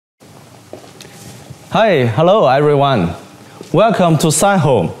Hi, hello everyone. Welcome to Sci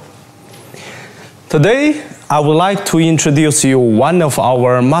Home. Today, I would like to introduce you one of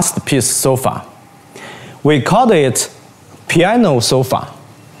our masterpiece sofa. We call it piano sofa.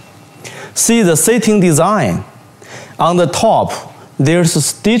 See the seating design. On the top, there's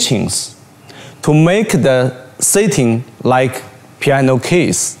stitchings to make the seating like piano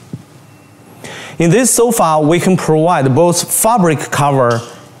case. In this sofa, we can provide both fabric cover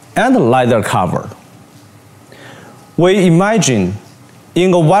and leather cover. We imagine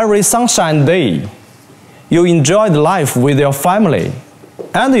in a very sunshine day, you enjoyed life with your family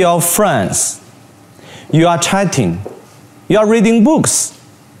and your friends. You are chatting, you are reading books,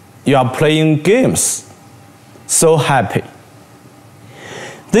 you are playing games. So happy.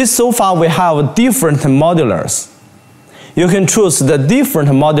 This sofa we have different modulars. You can choose the different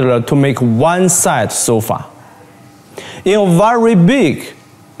modular to make one side sofa. In a very big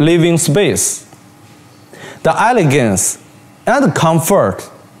living space, the elegance and comfort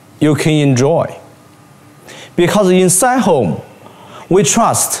you can enjoy. Because inside home, we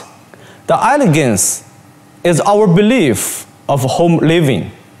trust the elegance is our belief of home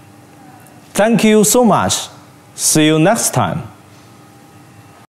living. Thank you so much. See you next time.